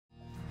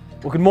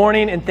Well, good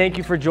morning and thank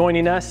you for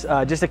joining us.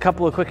 Just a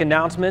couple of quick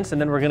announcements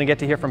and then we're going to get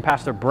to hear from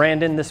Pastor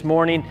Brandon this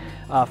morning.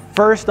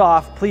 First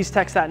off, please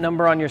text that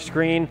number on your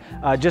screen,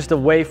 just a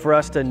way for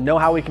us to know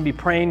how we can be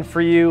praying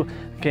for you,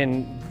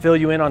 can fill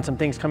you in on some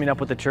things coming up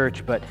with the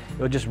church, but it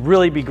would just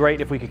really be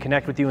great if we could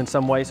connect with you in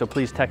some way, so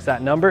please text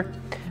that number.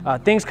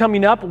 Things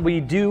coming up, we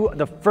do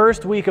the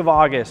first week of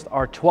August,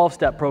 our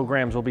 12-step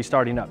programs will be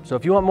starting up. So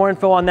if you want more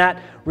info on that,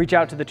 reach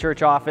out to the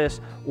church office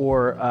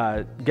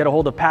or get a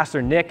hold of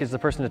Pastor Nick is the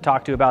person to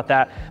talk to about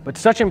that. But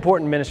such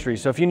important ministry.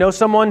 So if you know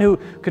someone who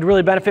could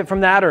really benefit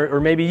from that, or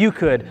maybe you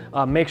could,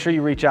 make sure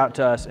you reach out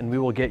to us and we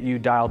will get you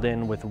dialed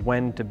in with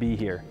when to be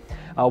here.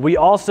 We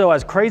also,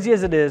 as crazy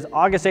as it is,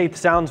 August 8th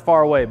sounds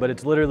far away, but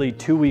it's literally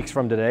 2 weeks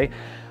from today.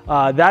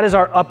 That is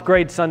our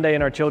upgrade Sunday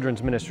in our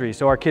children's ministry.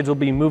 So our kids will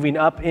be moving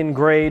up in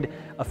grade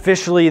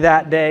officially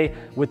that day,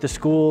 with the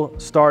school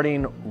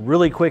starting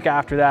really quick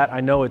after that.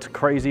 I know it's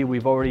crazy.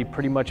 We've already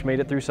pretty much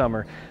made it through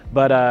summer.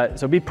 But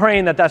so be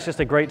praying that that's just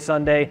a great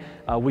Sunday.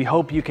 We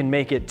hope you can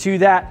make it to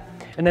that.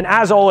 And then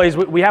as always,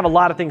 we have a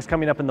lot of things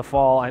coming up in the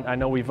fall. I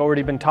know we've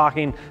already been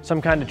talking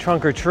some kind of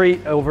trunk or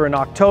treat over in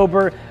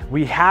October.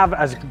 We have,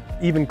 as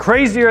even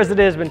crazier as it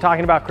is, been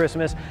talking about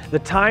Christmas. The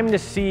time to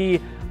see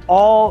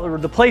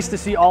the place to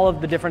see all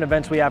of the different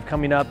events we have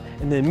coming up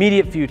in the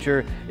immediate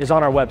future is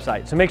on our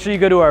website. So make sure you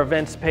go to our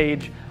events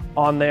page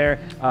on there.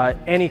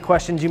 Any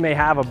questions you may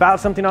have about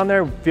something on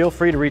there, feel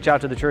free to reach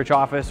out to the church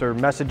office or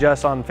message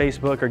us on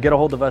Facebook or get a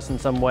hold of us in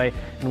some way,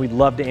 and we'd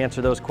love to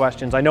answer those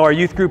questions. I know our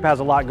youth group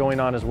has a lot going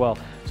on as well,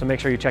 so make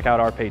sure you check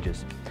out our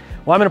pages.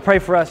 Well, I'm going to pray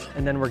for us,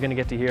 and then we're going to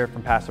get to hear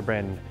from Pastor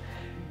Brandon.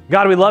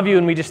 God, we love you,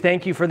 and we just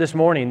thank you for this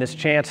morning, this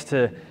chance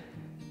to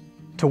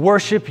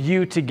worship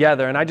you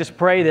together. And I just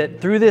pray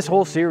that through this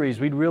whole series,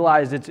 we'd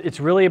realize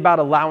it's really about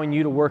allowing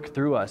you to work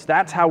through us.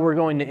 That's how we're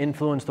going to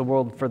influence the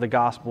world for the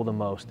gospel the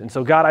most. And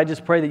so God, I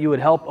just pray that you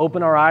would help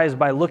open our eyes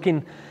by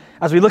looking,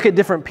 as we look at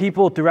different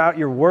people throughout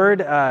your word,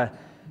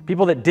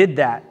 people that did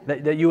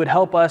that you would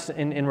help us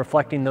in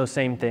reflecting those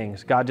same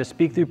things. God, just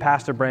speak through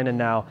Pastor Brandon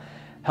now.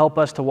 Help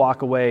us to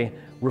walk away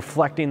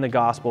reflecting the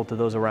gospel to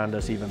those around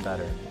us even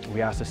better.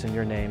 We ask this in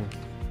your name.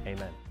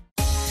 Amen.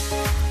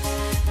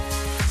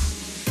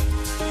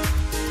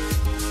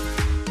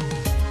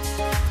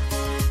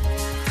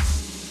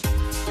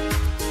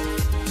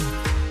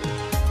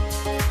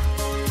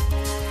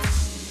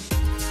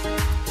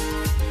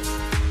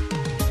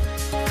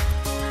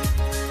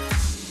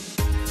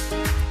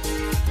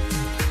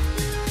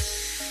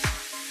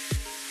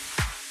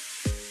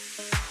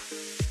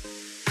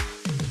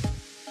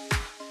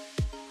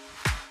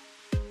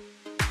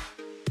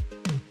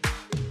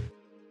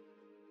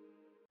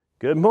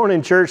 Good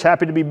morning, church.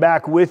 Happy to be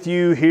back with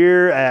you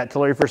here at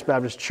Tulare First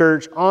Baptist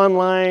Church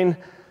online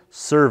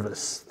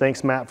service.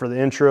 Thanks, Matt, for the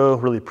intro.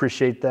 Really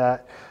appreciate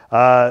that.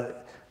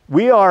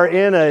 We are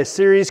in a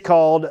series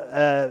called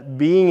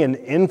Being an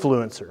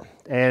Influencer.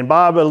 And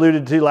Bob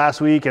alluded to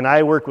last week, and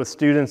I work with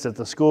students at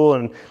the school,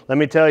 and let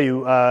me tell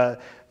you,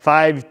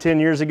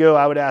 5-10 years ago,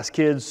 I would ask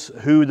kids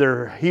who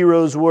their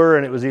heroes were,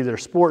 and it was either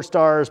sports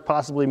stars,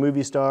 possibly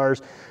movie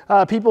stars,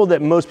 people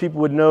that most people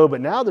would know, but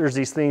now there's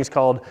these things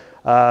called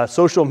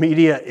social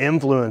media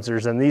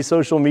influencers, and these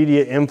social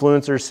media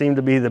influencers seem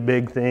to be the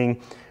big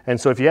thing.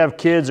 And so if you have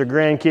kids or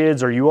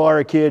grandkids, or you are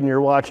a kid and you're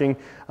watching,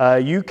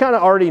 you kind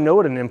of already know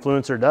what an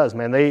influencer does,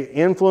 man. They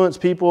influence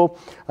people.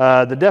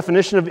 The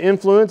definition of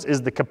influence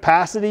is the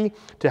capacity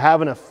to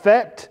have an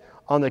effect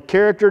on the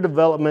character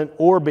development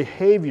or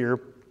behavior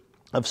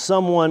of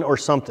someone or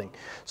something.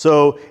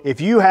 So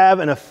if you have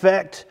an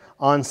effect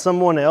on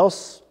someone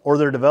else or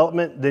their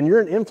development, then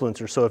you're an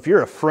influencer. So if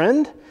you're a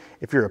friend,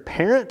 if you're a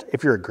parent,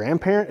 if you're a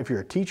grandparent, if you're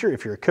a teacher,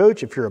 if you're a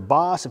coach, if you're a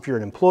boss, if you're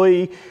an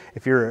employee,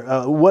 if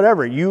you're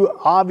whatever, you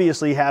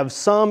obviously have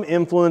some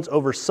influence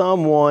over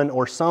someone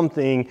or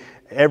something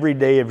every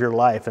day of your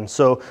life. And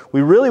so we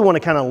really want to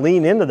kind of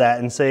lean into that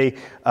and say,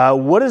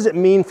 what does it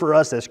mean for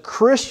us as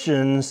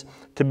Christians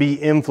to be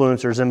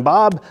influencers? And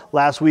Bob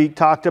last week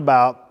talked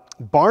about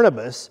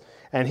Barnabas,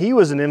 and he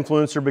was an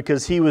influencer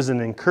because he was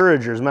an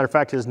encourager. As a matter of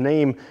fact, his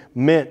name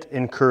meant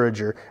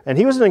encourager. And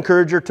he was an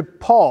encourager to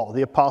Paul,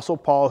 the Apostle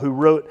Paul, who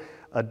wrote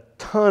a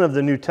ton of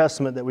the New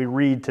Testament that we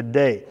read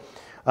today.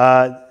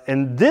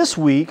 And this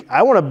week,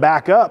 I want to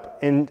back up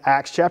in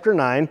Acts chapter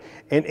 9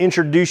 and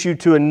introduce you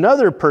to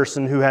another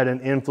person who had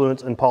an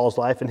influence in Paul's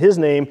life, and his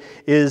name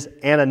is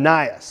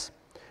Ananias.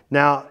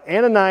 Now,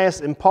 Ananias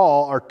and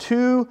Paul are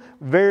two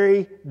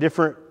very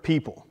different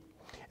people.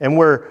 And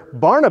where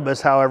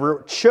Barnabas,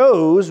 however,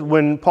 chose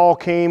when Paul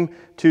came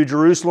to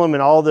Jerusalem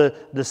and all the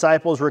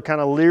disciples were kind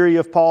of leery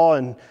of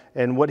Paul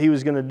and what he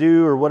was going to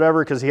do or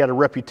whatever because he had a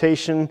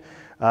reputation,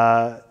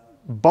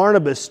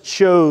 Barnabas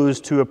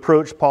chose to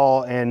approach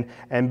Paul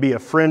and be a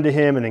friend to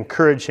him and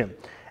encourage him.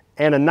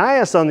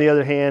 Ananias, on the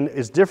other hand,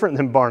 is different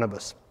than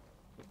Barnabas.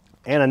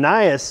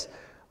 Ananias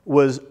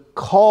was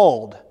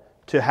called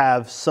to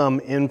have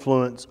some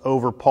influence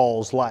over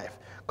Paul's life.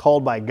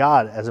 Called by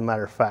God, as a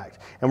matter of fact.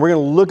 And we're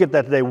going to look at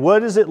that today. What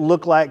does it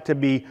look like to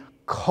be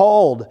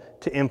called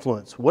to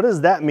influence. What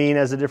does that mean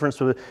as a difference?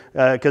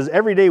 Because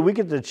every day we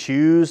get to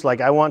choose,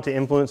 like I want to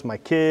influence my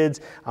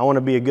kids, I want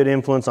to be a good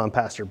influence on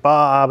Pastor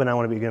Bob, and I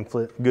want to be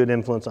a good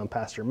influence on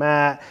Pastor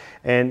Matt,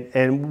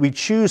 and we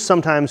choose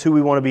sometimes who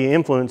we want to be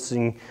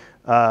influencing,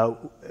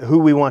 who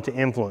we want to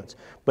influence.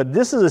 But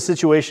this is a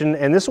situation,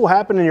 and this will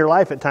happen in your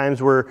life at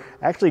times where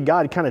actually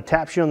God kind of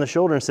taps you on the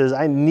shoulder and says,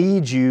 I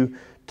need you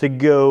to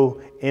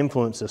go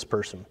influence this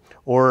person.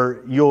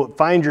 Or you'll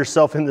find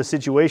yourself in the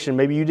situation,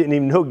 maybe you didn't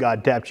even know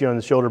God tapped you on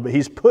the shoulder, but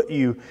He's put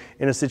you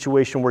in a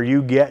situation where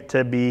you get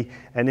to be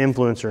an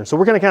influencer. And so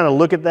we're going to kind of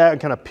look at that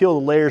and kind of peel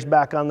the layers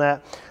back on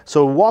that.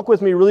 So walk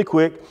with me really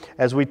quick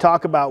as we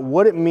talk about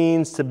what it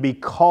means to be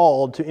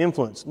called to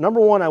influence. Number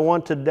one, I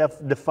want to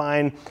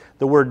define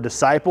the word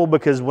disciple,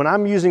 because when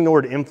I'm using the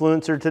word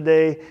influencer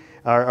today,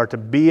 or to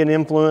be an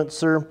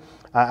influencer,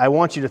 I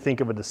want you to think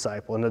of a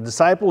disciple. And a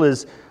disciple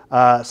is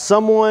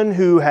someone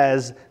who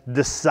has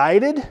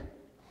decided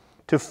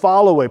to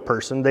follow a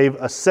person. They've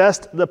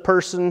assessed the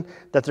person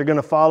that they're going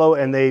to follow,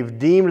 and they've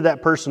deemed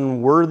that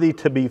person worthy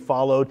to be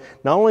followed.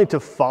 Not only to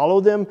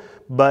follow them,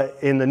 but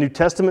in the New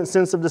Testament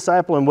sense of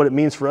disciple, and what it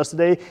means for us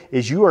today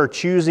is you are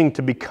choosing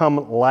to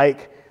become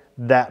like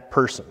that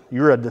person.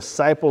 You're a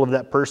disciple of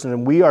that person,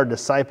 and we are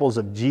disciples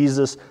of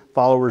Jesus,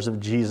 followers of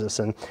Jesus.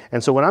 And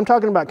so when I'm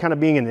talking about kind of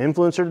being an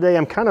influencer today,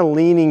 I'm kind of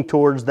leaning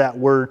towards that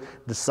word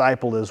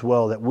disciple as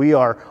well, that we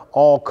are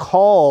all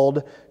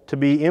called to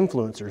be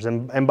influencers.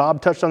 And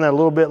Bob touched on that a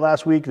little bit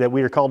last week, that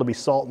we are called to be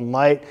salt and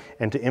light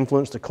and to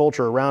influence the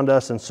culture around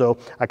us. And so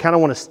I kind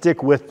of want to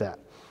stick with that.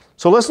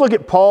 So let's look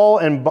at Paul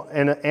and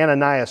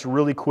Ananias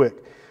really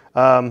quick.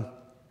 Have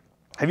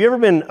you ever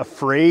been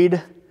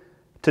afraid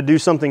to do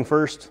something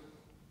first?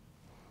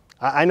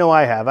 I know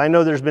I have. I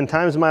know there's been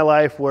times in my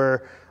life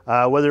where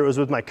whether it was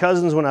with my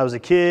cousins when I was a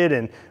kid,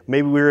 and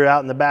maybe we were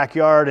out in the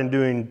backyard and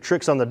doing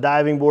tricks on the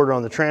diving board or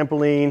on the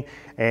trampoline,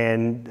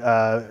 and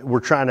we're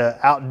trying to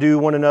outdo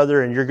one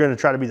another, and you're going to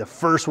try to be the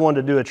first one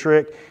to do a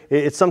trick.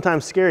 It's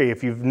sometimes scary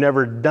if you've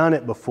never done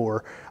it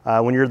before,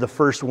 when you're the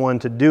first one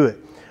to do it.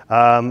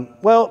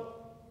 Well,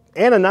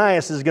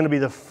 Ananias is going to be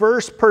the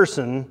first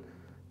person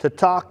to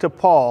talk to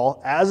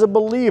Paul as a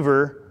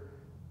believer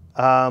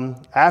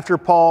after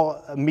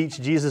Paul meets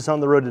Jesus on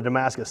the road to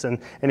Damascus. And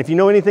if you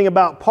know anything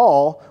about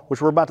Paul,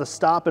 which we're about to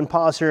stop and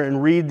pause here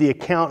and read the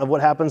account of what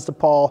happens to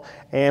Paul,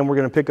 and we're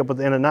going to pick up with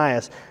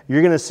Ananias,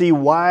 you're going to see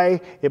why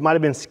it might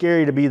have been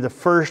scary to be the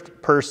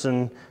first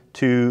person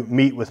to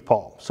meet with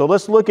Paul. So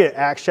let's look at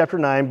Acts chapter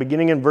 9,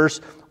 beginning in verse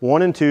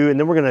 1 and 2, and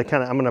then we're going to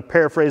I'm going to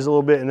paraphrase a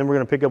little bit, and then we're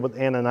going to pick up with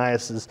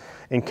Ananias'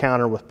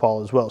 encounter with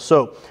Paul as well.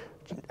 So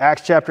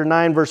Acts chapter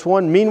 9, verse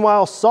 1,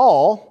 meanwhile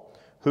Saul,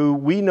 who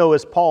we know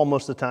as Paul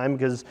most of the time,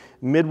 because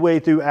midway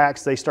through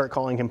Acts they start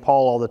calling him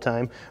Paul all the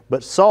time,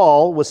 but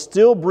Saul was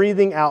still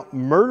breathing out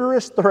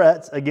murderous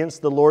threats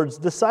against the Lord's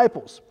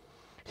disciples.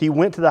 He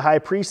went to the high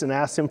priest and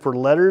asked him for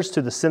letters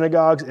to the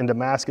synagogues in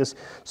Damascus,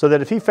 so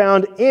that if he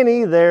found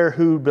any there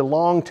who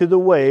belonged to the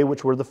way,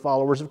 which were the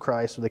followers of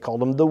Christ, so they called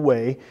them the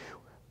way,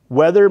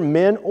 whether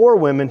men or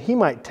women, he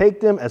might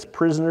take them as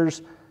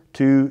prisoners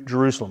to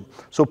Jerusalem.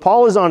 So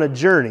Paul is on a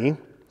journey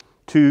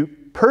to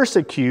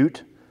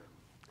persecute.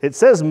 It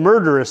says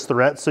murderous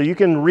threats, so you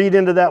can read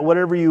into that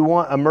whatever you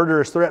want a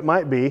murderous threat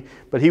might be,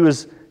 but he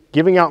was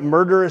giving out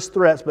murderous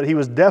threats, but he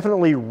was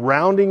definitely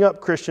rounding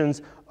up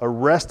Christians,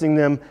 arresting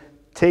them,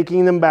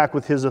 taking them back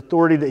with his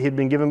authority that he'd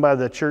been given by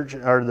the church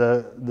or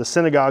the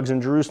synagogues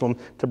in Jerusalem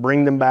to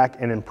bring them back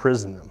and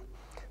imprison them.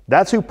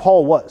 That's who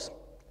Paul was,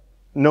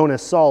 known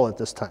as Saul at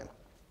this time.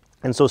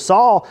 And so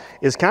Saul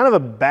is kind of a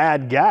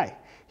bad guy.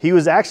 He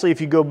was actually,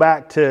 if you go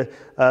back to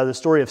the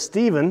story of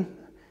Stephen,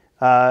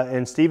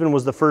 and Stephen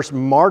was the first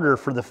martyr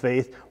for the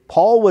faith,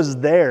 Paul was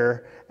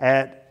there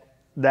at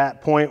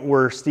that point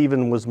where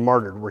Stephen was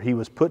martyred, where he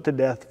was put to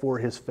death for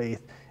his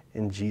faith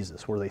in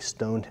Jesus, where they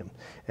stoned him.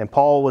 And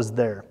Paul was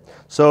there.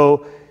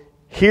 So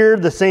here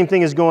the same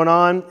thing is going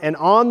on. And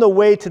on the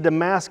way to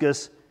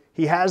Damascus,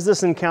 he has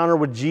this encounter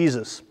with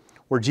Jesus,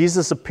 where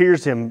Jesus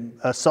appears to him.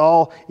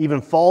 Saul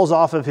even falls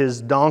off of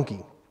his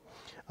donkey.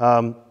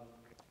 And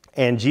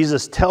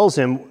Jesus tells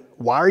him,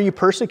 "Why are you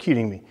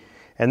persecuting me?"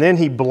 And then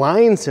he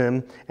blinds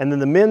him, and then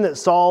the men that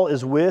Saul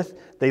is with,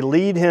 they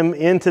lead him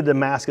into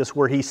Damascus,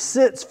 where he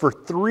sits for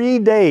 3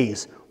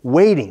 days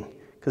waiting,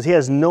 because he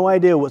has no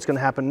idea what's going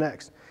to happen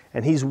next.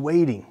 And he's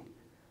waiting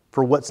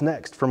for what's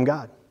next from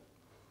God.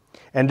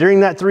 And during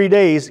that 3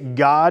 days,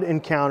 God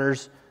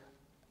encounters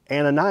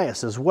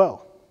Ananias as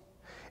well.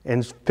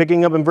 And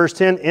picking up in verse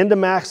 10, in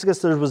Damascus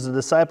there was a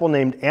disciple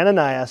named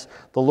Ananias.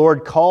 The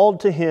Lord called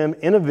to him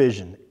in a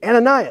vision,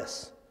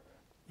 "Ananias."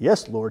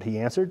 "Yes, Lord," he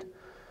answered.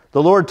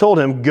 The Lord told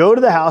him, "Go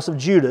to the house of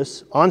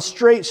Judas on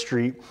Straight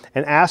Street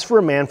and ask for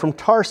a man from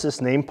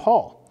Tarsus named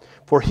Paul,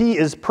 for he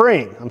is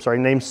praying,"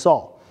 named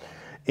Saul.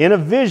 "In a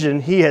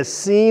vision he has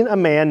seen a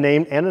man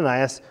named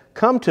Ananias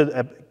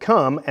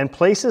come and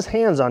place his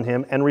hands on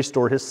him and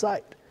restore his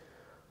sight."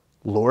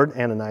 "Lord,"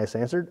 Ananias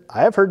answered,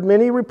 "I have heard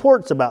many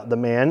reports about the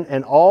man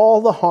and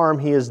all the harm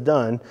he has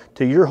done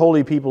to your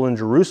holy people in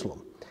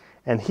Jerusalem.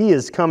 and he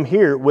has come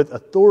here with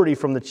authority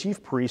from the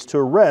chief priest to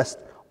arrest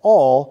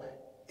all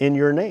in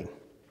your name,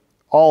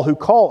 all who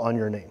call on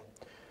your name.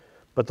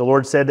 But the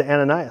Lord said to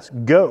Ananias,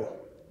 go,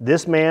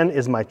 this man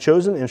is my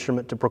chosen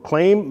instrument to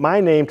proclaim my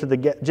name to the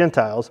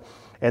Gentiles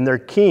and their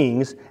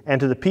kings and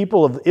to the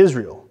people of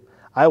Israel.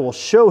 I will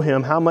show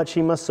him how much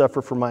he must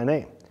suffer for my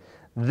name.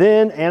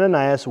 Then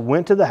Ananias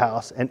went to the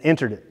house and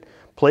entered it.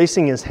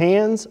 Placing his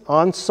hands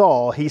on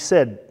Saul, he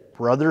said,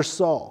 Brother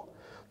Saul,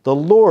 the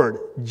Lord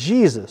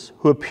Jesus,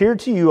 who appeared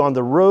to you on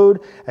the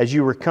road as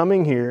you were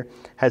coming here,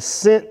 has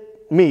sent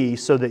me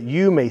so that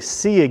you may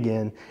see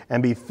again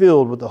and be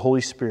filled with the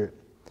Holy Spirit.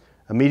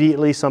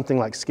 Immediately something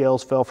like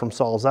scales fell from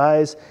Saul's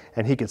eyes,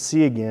 and he could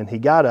see again. He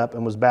got up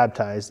and was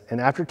baptized, and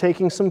after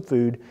taking some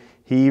food,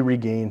 he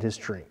regained his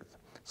strength.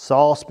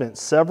 Saul spent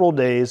several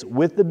days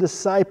with the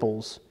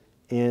disciples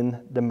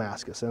in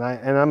Damascus. And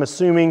I'm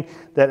assuming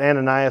that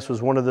Ananias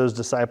was one of those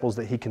disciples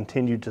that he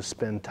continued to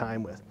spend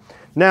time with.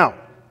 Now,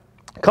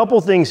 a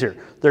couple things here.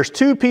 There's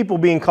two people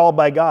being called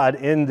by God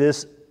in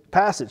this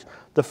passage.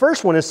 The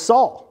first one is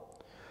Saul.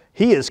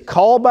 He is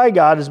called by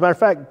God. As a matter of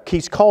fact,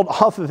 he's called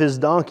off of his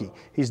donkey.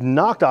 He's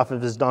knocked off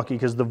of his donkey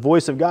because the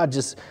voice of God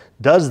just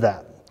does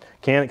that.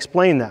 Can't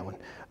explain that one.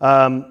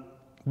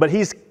 But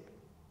he's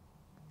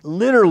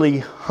literally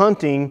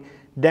hunting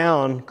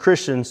down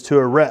Christians to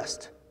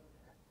arrest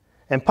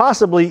and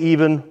possibly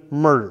even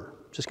murder.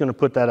 Just going to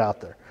put that out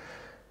there.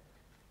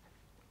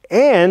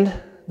 And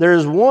there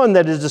is one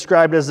that is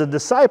described as a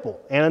disciple,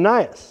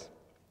 Ananias.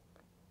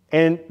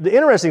 And the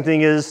interesting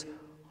thing is,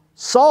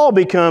 Saul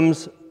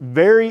becomes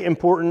very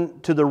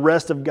important to the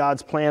rest of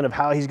God's plan of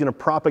how he's going to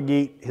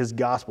propagate his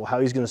gospel,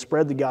 how he's going to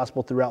spread the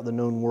gospel throughout the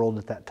known world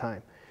at that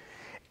time.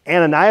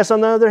 Ananias,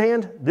 on the other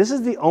hand, this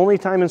is the only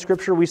time in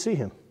Scripture we see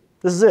him.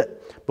 This is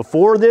it.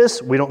 Before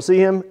this, we don't see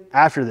him.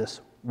 After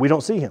this, we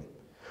don't see him.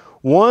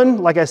 One,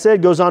 like I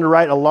said, goes on to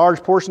write a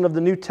large portion of the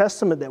New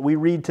Testament that we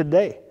read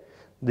today.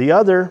 The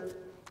other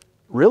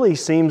really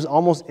seems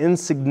almost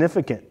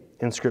insignificant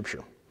in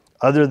Scripture,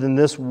 other than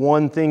this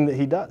one thing that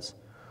he does.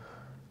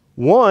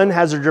 One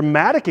has a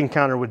dramatic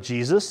encounter with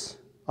Jesus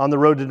on the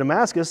road to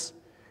Damascus,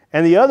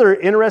 and the other,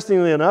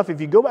 interestingly enough, if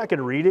you go back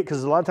and read it,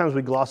 because a lot of times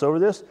we gloss over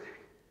this,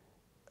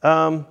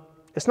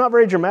 it's not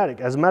very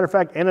dramatic. As a matter of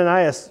fact,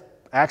 Ananias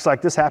acts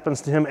like this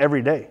happens to him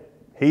every day.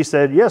 He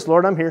said, yes,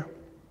 Lord, I'm here.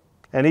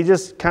 And he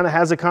just kind of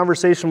has a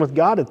conversation with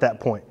God at that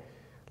point,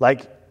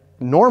 like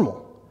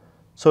normal.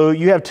 So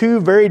you have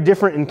two very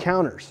different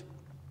encounters.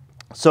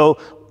 So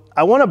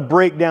I want to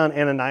break down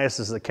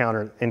Ananias'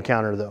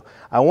 encounter, though.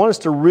 I want us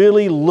to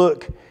really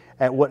look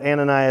at what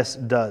Ananias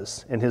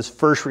does in his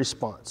first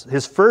response.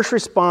 His first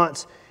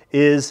response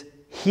is,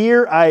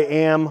 here I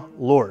am,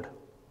 Lord.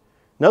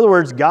 In other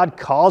words, God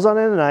calls on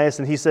Ananias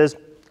and he says,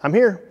 I'm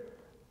here.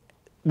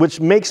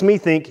 Which makes me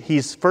think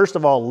he's first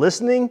of all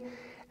listening,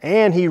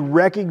 and he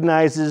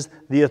recognizes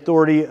the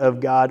authority of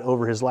God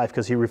over his life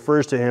because he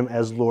refers to him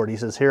as Lord. He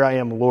says, here I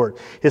am, Lord.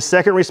 His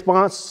second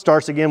response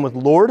starts again with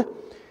Lord.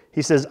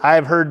 He says, I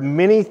have heard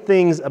many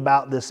things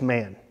about this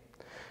man.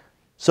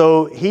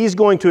 So he's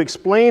going to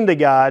explain to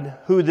God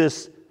who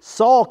this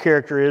Saul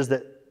character is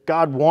that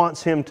God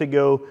wants him to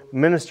go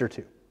minister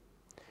to.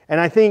 And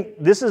I think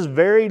this is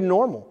very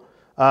normal.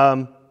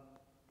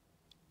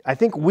 I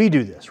think we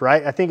do this,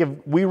 right? I think if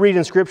we read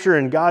in Scripture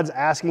and God's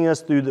asking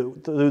us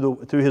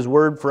through His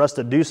Word for us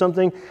to do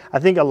something, I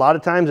think a lot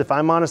of times, if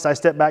I'm honest, I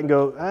step back and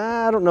go,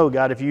 I don't know,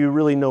 God, if you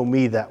really know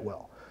me that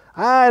well.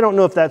 I don't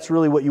know if that's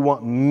really what you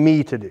want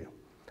me to do.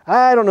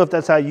 I don't know if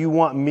that's how you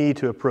want me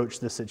to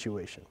approach this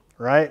situation,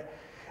 right?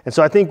 And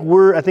so I think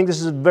this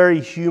is a very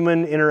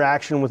human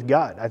interaction with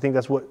God. I think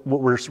that's what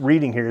we're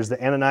reading here is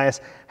that Ananias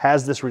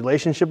has this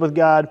relationship with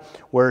God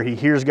where he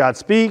hears God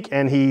speak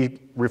and he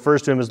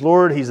refers to him as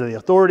Lord. He's the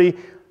authority.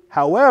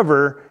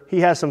 However, he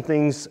has some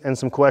things and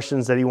some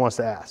questions that he wants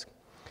to ask.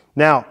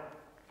 Now,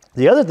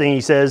 the other thing he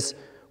says,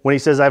 when he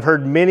says, I've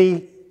heard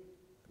many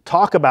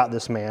talk about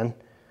this man,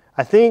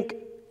 I think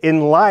in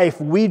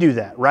life, we do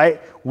that,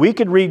 right? We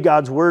could read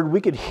God's Word,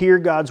 we could hear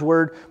God's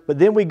Word, but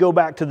then we go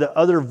back to the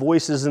other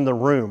voices in the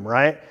room,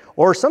 right?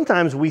 Or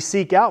sometimes we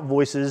seek out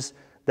voices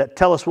that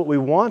tell us what we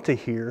want to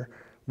hear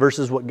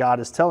versus what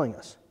God is telling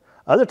us.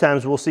 Other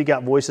times we'll seek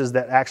out voices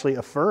that actually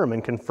affirm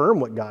and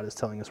confirm what God is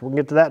telling us. We're going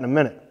to get to that in a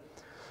minute.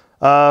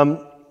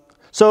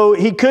 So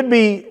he could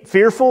be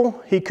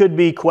fearful, he could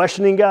be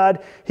questioning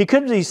God, he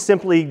could be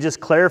simply just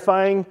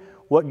clarifying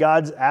what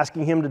God's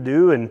asking him to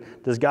do, and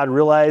does God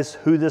realize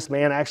who this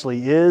man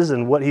actually is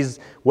and what he's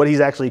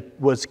actually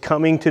was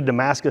coming to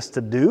Damascus to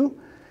do?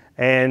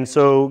 And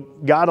so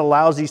God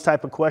allows these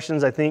type of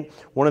questions. I think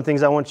one of the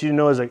things I want you to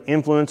know as an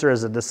influencer,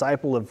 as a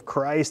disciple of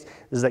Christ,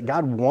 is that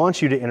God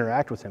wants you to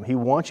interact with him. He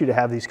wants you to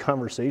have these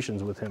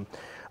conversations with him.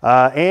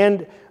 But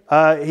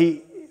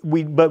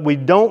we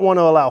don't want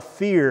to allow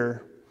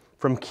fear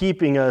from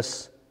keeping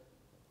us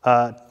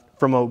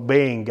from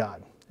obeying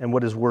God and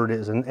what his word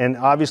is. And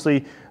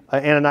obviously,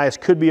 Ananias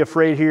could be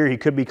afraid here. He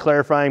could be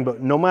clarifying. But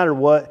no matter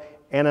what,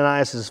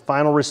 Ananias'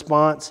 final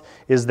response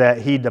is that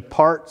he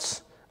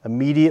departs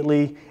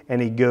immediately,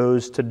 and he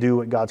goes to do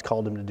what God's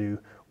called him to do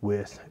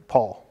with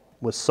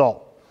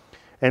Saul.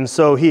 And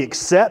so he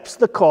accepts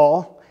the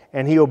call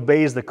and he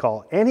obeys the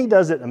call, and he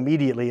does it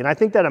immediately. And I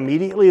think that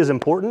immediately is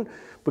important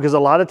because a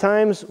lot of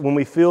times when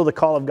we feel the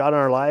call of God in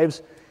our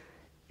lives,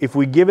 if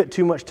we give it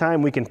too much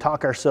time, we can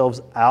talk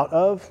ourselves out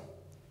of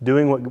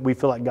doing what we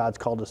feel like God's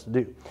called us to do.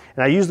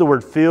 And I use the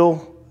word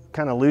feel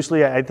kind of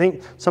loosely. I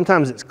think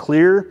sometimes it's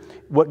clear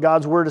what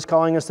God's word is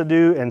calling us to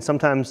do, and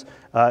sometimes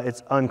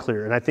it's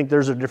unclear. And I think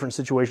there's a different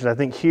situation. I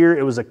think here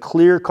it was a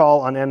clear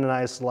call on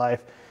Ananias'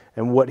 life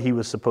and what he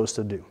was supposed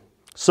to do.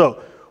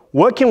 So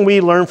what can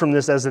we learn from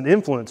this as an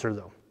influencer,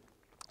 though?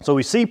 So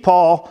we see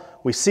Paul,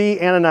 we see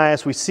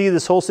Ananias, we see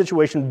this whole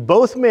situation.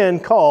 Both men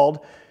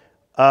called.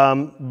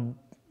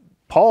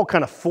 Paul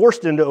kind of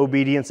forced into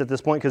obedience at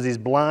this point because he's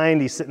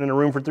blind. He's sitting in a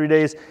room for 3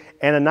 days.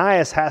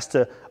 Ananias has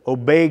to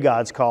obey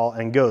God's call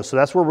and go. So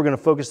that's where we're going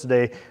to focus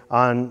today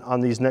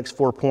on these next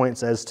 4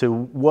 points as to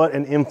what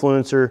an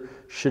influencer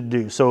should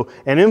do. So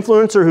an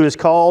influencer who is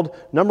called,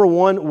 number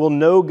one, will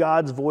know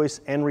God's voice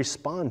and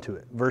respond to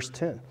it. Verse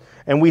 10.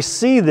 And we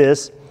see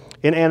this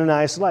in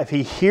Ananias' life.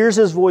 He hears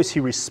his voice. He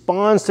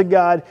responds to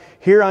God.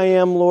 Here I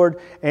am, Lord.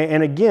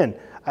 And again,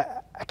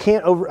 I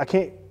can't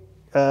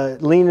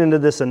lean into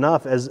this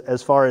enough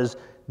as far as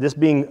this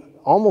being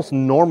almost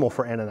normal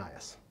for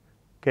Ananias.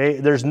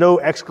 Okay, there's no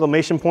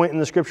exclamation point in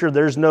the scripture.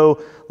 There's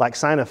no like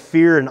sign of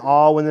fear and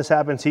awe when this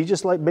happens. He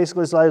just like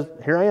basically says,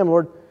 "Here I am,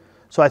 Lord."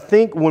 So I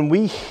think when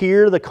we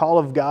hear the call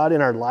of God in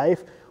our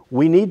life,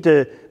 we need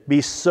to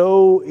be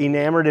so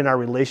enamored in our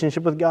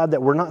relationship with God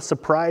that we're not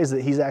surprised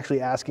that He's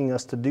actually asking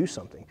us to do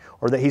something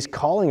or that He's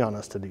calling on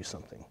us to do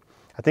something.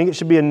 I think it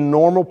should be a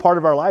normal part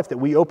of our life that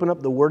we open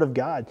up the Word of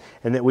God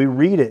and that we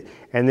read it.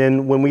 And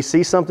then when we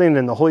see something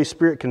and the Holy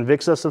Spirit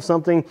convicts us of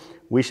something,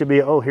 we should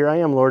be, "Oh, here I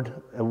am, Lord.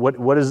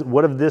 What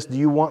of this do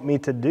you want me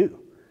to do?"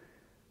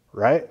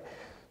 Right?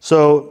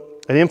 So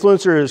an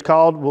influencer is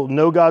called, will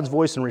know God's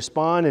voice and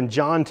respond. In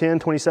John 10,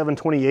 27,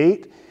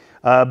 28,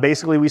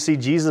 basically we see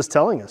Jesus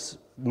telling us,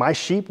 "My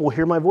sheep will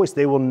hear my voice.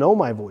 They will know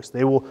my voice.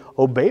 They will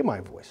obey my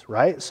voice,"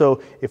 right?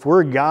 So if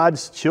we're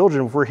God's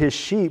children, if we're His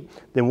sheep,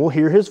 then we'll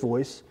hear His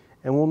voice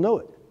and we'll know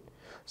it.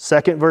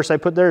 Second verse I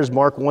put there is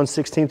Mark 1,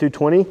 16 through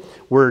 20,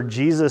 where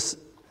Jesus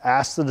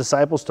asked the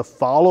disciples to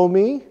follow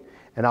me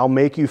and I'll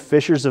make you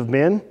fishers of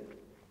men.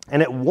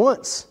 And at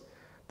once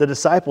the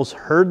disciples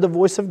heard the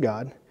voice of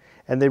God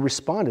and they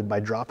responded by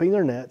dropping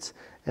their nets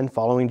and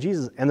following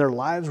Jesus, and their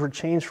lives were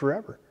changed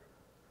forever.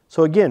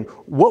 So again,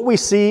 what we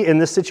see in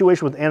this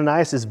situation with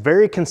Ananias is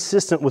very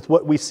consistent with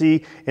what we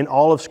see in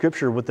all of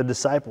Scripture with the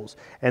disciples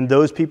and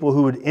those people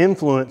who would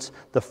influence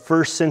the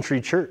first century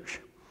church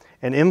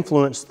and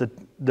influence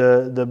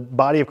the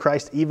body of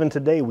Christ even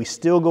today. We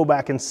still go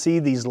back and see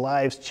these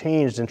lives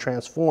changed and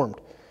transformed.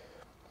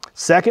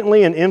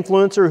 Secondly, an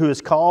influencer who is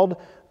called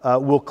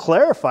will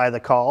clarify the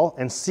call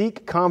and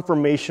seek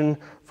confirmation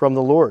from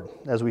the Lord,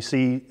 as we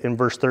see in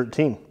verse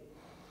 13.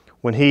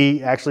 When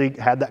he actually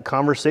had that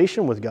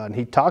conversation with God and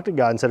he talked to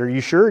God and said, "Are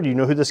you sure? Do you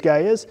know who this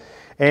guy is?"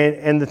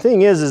 And the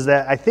thing is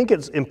that I think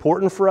it's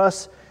important for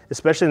us,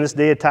 especially in this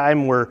day of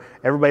time where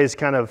everybody's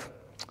kind of,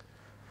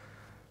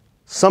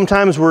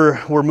 sometimes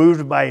we're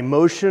moved by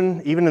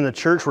emotion. Even in the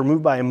church, we're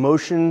moved by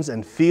emotions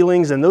and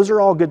feelings, and those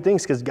are all good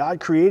things because God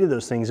created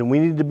those things, and we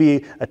need to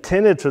be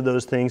attentive to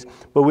those things.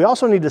 But we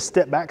also need to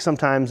step back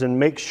sometimes and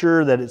make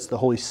sure that it's the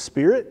Holy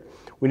Spirit.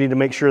 We need to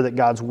make sure that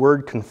God's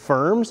Word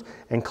confirms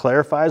and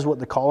clarifies what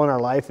the call in our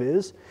life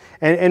is.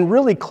 And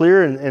really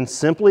clear and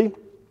simply,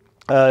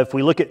 if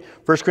we look at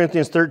 1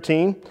 Corinthians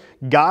 13,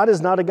 God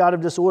is not a God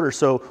of disorder.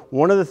 So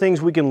one of the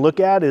things we can look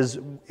at is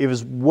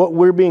what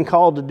we're being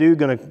called to do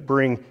going to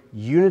bring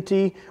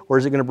unity, or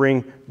is it going to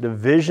bring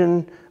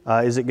division?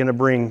 Is it going to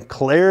bring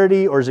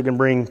clarity, or is it going to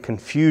bring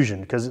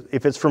confusion? Because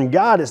if it's from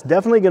God, it's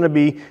definitely going to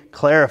be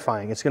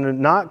clarifying. It's going to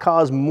not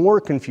cause more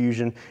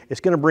confusion. It's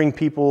going to bring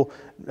people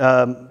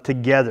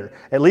together,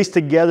 at least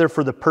together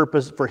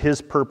for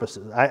His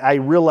purposes. I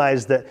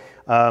realize that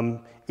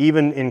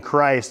even in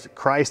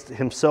Christ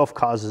Himself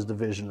causes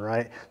division,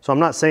 right? So I'm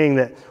not saying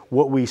that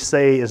what we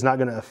say is not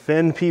going to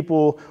offend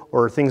people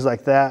or things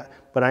like that,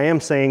 but I am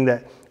saying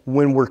that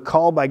when we're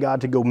called by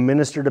God to go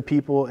minister to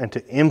people and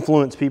to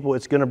influence people,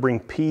 it's going to bring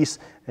peace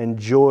and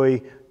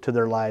joy to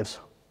their lives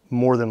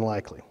more than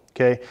likely.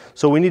 Okay,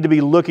 so we need to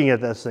be looking at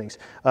those things.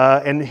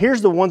 And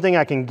here's the one thing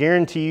I can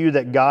guarantee you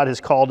that God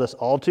has called us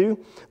all to.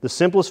 The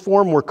simplest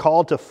form, we're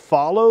called to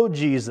follow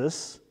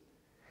Jesus,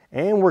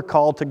 and we're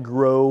called to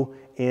grow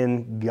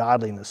in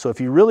godliness. So if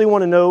you really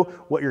want to know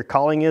what your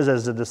calling is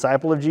as a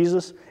disciple of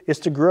Jesus, it's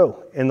to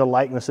grow in the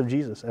likeness of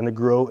Jesus and to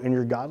grow in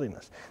your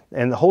godliness.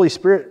 And the Holy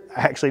Spirit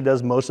actually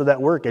does most of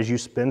that work as you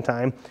spend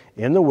time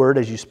in the Word,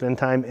 as you spend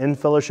time in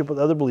fellowship with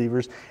other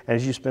believers, and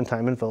as you spend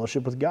time in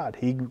fellowship with God.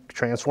 He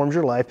transforms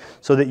your life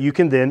so that you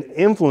can then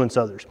influence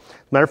others.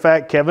 Matter of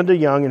fact, Kevin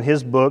DeYoung in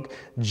his book,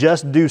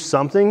 Just Do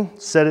Something,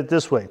 said it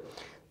this way: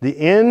 the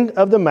end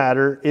of the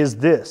matter is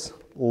this: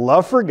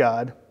 love for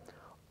God,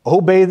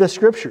 obey the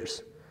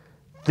Scriptures,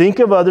 think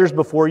of others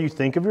before you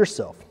think of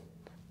yourself,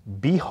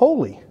 be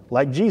holy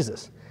like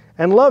Jesus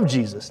and love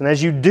Jesus. And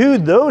as you do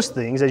those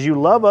things, as you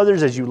love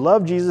others, as you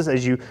love Jesus,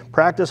 as you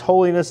practice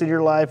holiness in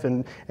your life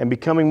and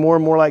becoming more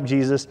and more like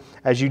Jesus,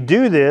 as you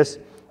do this,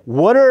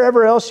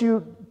 whatever else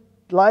you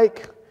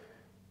like,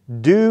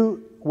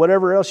 do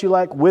whatever else you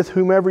like with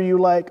whomever you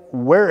like,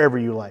 wherever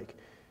you like.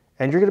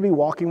 And you're going to be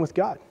walking with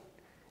God.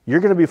 You're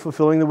going to be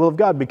fulfilling the will of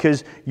God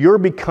because you're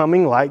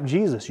becoming like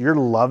Jesus. You're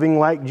loving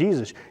like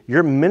Jesus.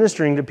 You're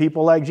ministering to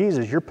people like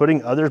Jesus. You're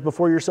putting others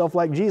before yourself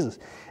like Jesus.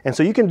 And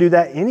so you can do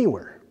that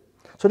anywhere.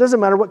 So it doesn't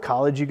matter what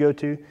college you go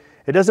to.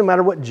 It doesn't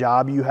matter what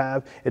job you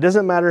have. It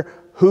doesn't matter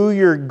who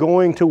you're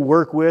going to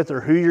work with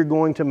or who you're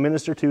going to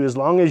minister to, as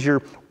long as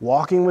you're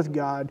walking with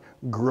God,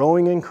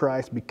 growing in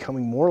Christ,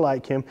 becoming more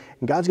like Him,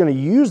 and God's going to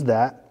use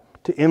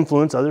that to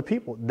influence other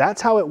people.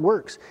 That's how it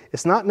works.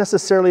 It's not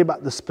necessarily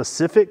about the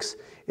specifics.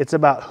 It's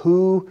about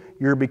who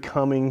you're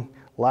becoming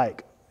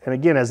like. And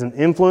again, as an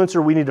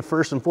influencer, we need to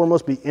first and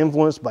foremost be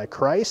influenced by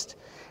Christ.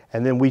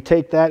 And then we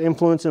take that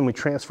influence and we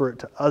transfer it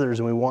to others,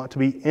 and we want to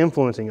be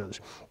influencing others.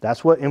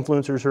 That's what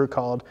influencers who are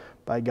called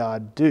by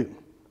God do.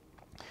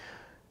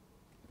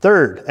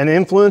 Third, an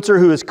influencer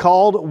who is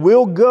called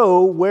will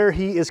go where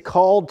he is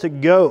called to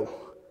go.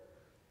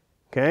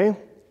 Okay?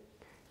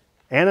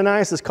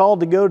 Ananias is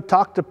called to go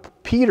talk to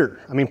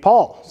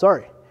Paul.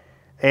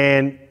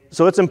 And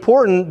so it's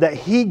important that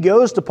he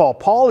goes to Paul.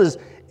 Paul is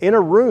in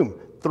a room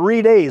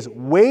 3 days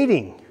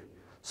waiting.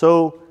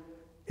 So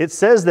it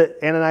says that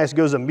Ananias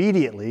goes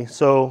immediately.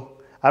 So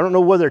I don't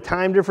know what their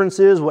time difference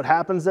is, what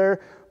happens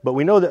there, but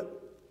we know that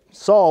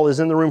Saul is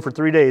in the room for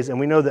 3 days, and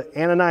we know that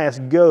Ananias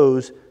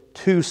goes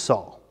to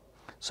Saul.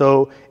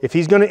 So if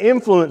he's going to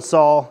influence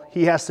Saul,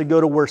 he has to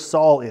go to where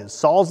Saul is.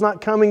 Saul's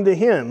not coming to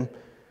him.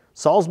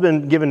 Saul's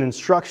been given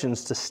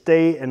instructions to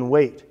stay and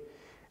wait.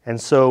 And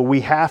so we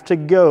have to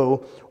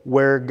go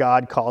where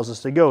God calls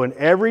us to go. And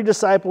every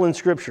disciple in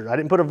Scripture, I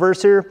didn't put a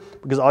verse here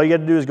because all you got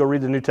to do is go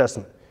read the New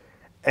Testament.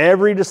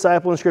 Every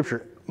disciple in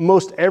Scripture,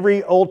 most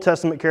every Old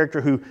Testament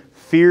character who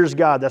fears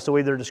God, that's the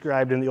way they're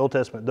described in the Old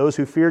Testament. Those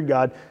who feared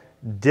God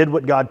did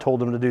what God told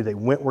them to do. They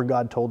went where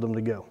God told them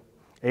to go.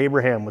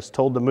 Abraham was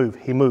told to move.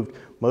 He moved.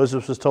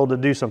 Moses was told to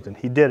do something.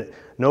 He did it.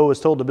 Noah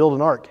was told to build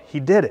an ark. He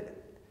did it.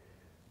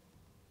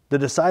 The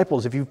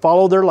disciples, if you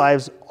follow their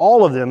lives,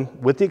 all of them,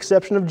 with the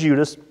exception of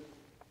Judas,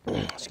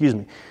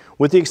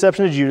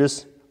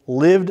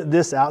 lived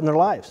this out in their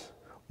lives.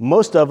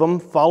 Most of them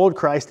followed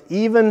Christ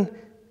even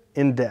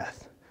in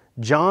death.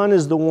 John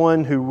is the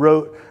one who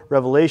wrote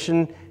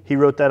Revelation. He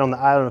wrote that on the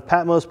island of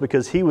Patmos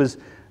because he was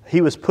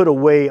put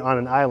away on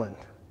an island.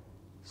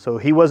 So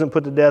he wasn't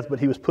put to death, but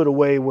he was put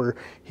away where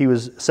he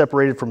was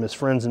separated from his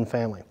friends and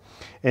family.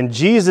 And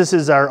Jesus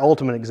is our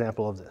ultimate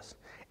example of this.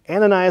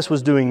 Ananias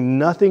was doing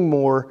nothing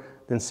more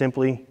than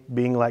simply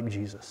being like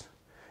Jesus.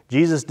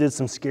 Jesus did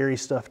some scary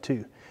stuff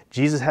too.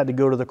 Jesus had to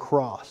go to the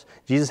cross.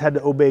 Jesus had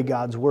to obey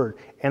God's word.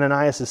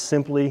 Ananias is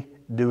simply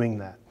doing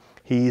that.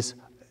 He's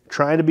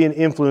trying to be an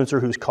influencer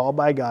who's called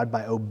by God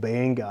by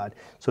obeying God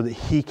so that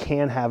he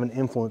can have an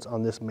influence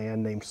on this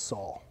man named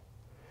Saul.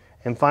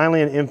 And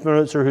finally, an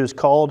influencer who's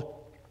called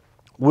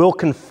will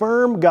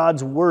confirm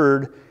God's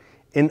word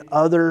in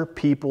other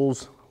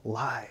people's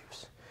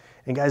lives.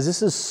 And guys,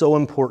 this is so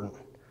important.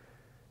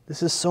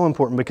 This is so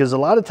important because a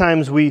lot of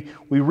times we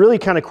really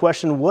kind of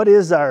question, what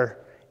is our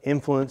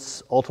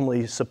influence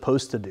ultimately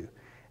supposed to do?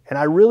 And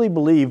I really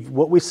believe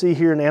what we see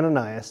here in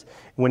Ananias,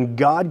 when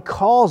God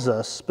calls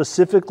us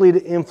specifically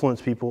to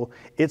influence people,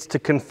 it's to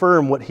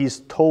confirm what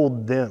he's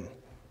told them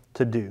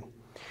to do.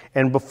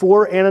 And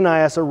before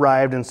Ananias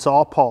arrived and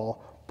saw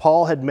Paul,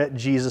 Paul had met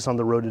Jesus on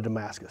the road to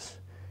Damascus.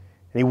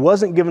 And he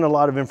wasn't given a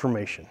lot of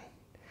information.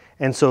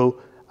 And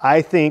so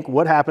I think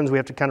what happens, we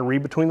have to kind of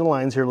read between the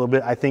lines here a little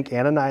bit. I think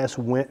Ananias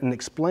went and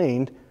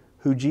explained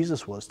who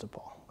Jesus was to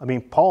Paul. I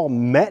mean, Paul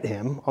met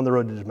him on the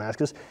road to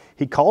Damascus.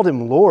 He called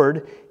him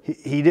Lord.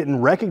 He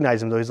didn't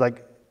recognize him though. He's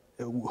like,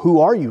 who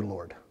are you,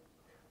 Lord?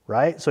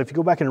 Right? So if you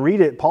go back and read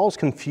it, Paul's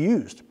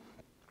confused.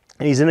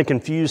 And he's in a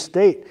confused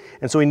state.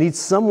 And so he needs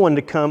someone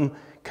to come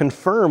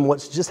confirm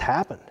what's just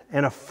happened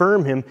and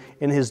affirm him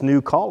in his new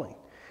calling.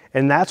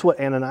 And that's what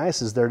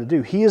Ananias is there to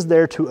do. He is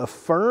there to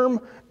affirm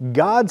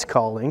God's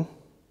calling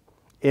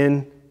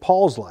in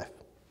Paul's life.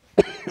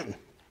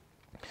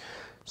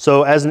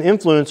 So as an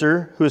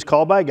influencer who is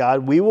called by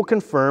God, we will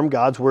confirm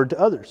God's word to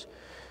others.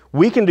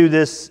 We can do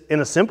this in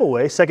a simple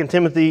way. 2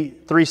 Timothy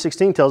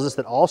 3:16 tells us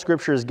that all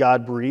Scripture is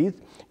God-breathed,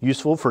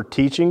 useful for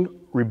teaching,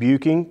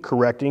 rebuking,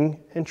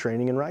 correcting, and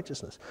training in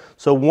righteousness.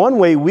 So one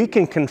way we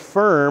can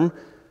confirm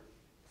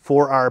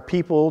for our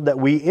people that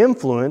we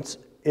influence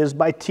is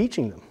by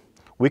teaching them.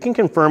 We can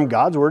confirm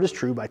God's word is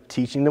true by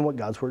teaching them what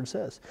God's word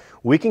says.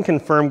 We can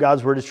confirm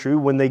God's word is true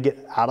when they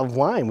get out of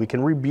line. We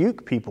can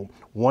rebuke people,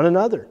 one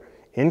another,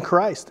 in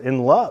Christ, in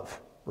love,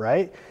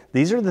 right?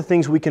 These are the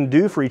things we can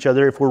do for each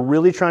other if we're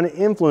really trying to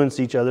influence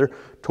each other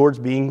towards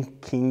being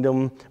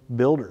kingdom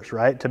builders,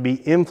 right? To be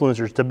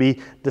influencers, to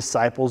be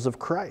disciples of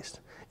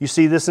Christ. You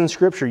see this in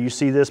Scripture. You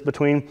see this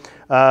between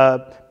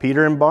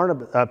Peter and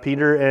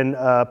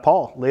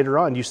Paul later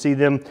on. You see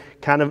them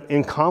kind of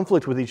in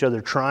conflict with each other,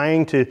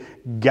 trying to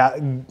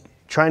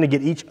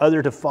get each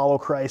other to follow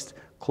Christ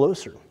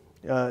closer.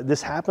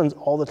 This happens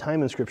all the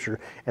time in Scripture,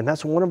 and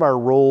that's one of our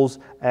roles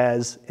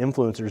as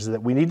influencers, is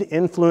that we need to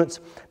influence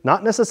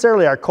not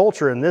necessarily our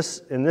culture in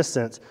this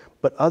sense,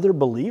 but other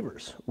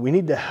believers. We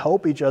need to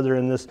help each other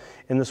in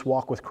this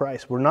walk with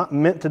Christ. We're not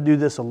meant to do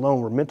this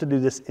alone. We're meant to do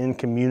this in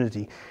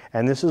community,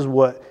 and this is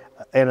what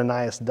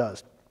Ananias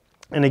does.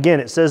 And again,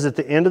 it says at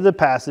the end of the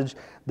passage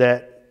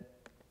that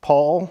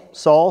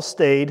Saul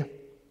stayed.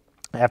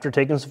 After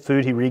taking some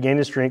food, he regained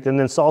his strength, and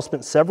then Saul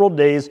spent several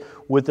days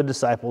with the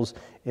disciples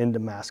in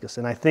Damascus.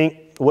 And I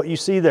think what you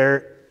see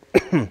there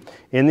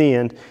in the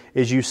end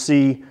is you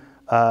see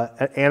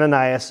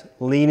Ananias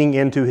leaning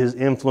into his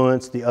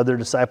influence, the other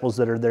disciples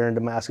that are there in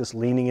Damascus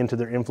leaning into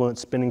their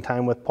influence, spending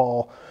time with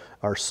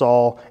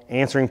Saul,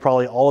 answering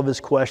probably all of his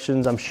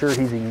questions. I'm sure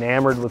he's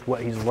enamored with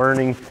what he's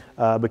learning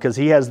because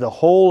he has the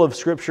whole of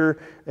Scripture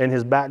in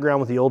his background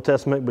with the Old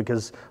Testament,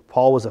 because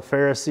Paul was a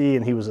Pharisee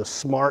and he was a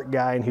smart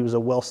guy and he was a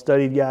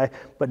well-studied guy.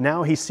 But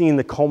now he's seeing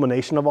the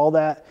culmination of all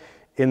that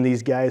in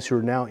these guys who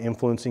are now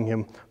influencing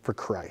him for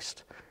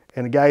Christ.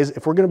 And guys,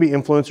 if we're going to be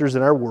influencers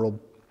in our world,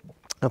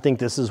 I think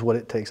this is what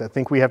it takes. I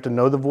think we have to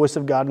know the voice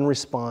of God and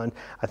respond.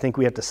 I think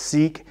we have to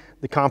seek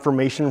the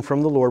confirmation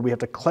from the Lord. We have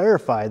to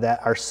clarify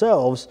that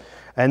ourselves,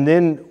 and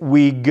then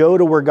we go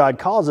to where God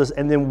calls us,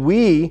 and then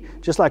we,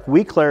 just like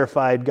we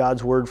clarified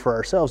God's word for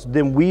ourselves,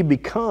 then we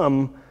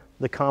become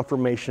the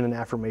confirmation and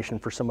affirmation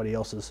for somebody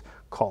else's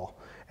call.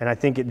 And I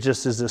think it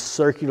just is this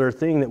circular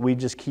thing that we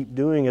just keep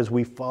doing as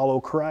we follow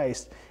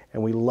Christ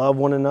and we love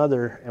one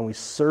another and we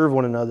serve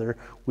one another.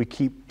 We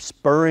keep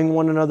spurring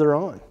one another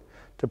on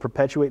to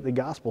perpetuate the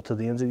gospel to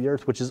the ends of the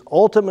earth, which is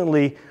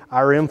ultimately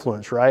our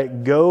influence,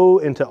 right? Go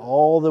into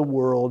all the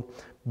world,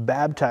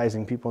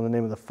 baptizing people in the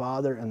name of the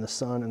Father and the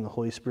Son and the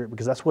Holy Spirit,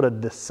 because that's what a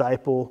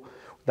disciple,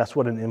 that's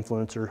what an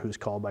influencer who's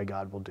called by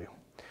God will do.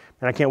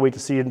 And I can't wait to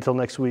see you until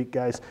next week,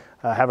 guys.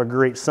 Have a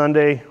great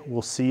Sunday.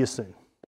 We'll see you soon.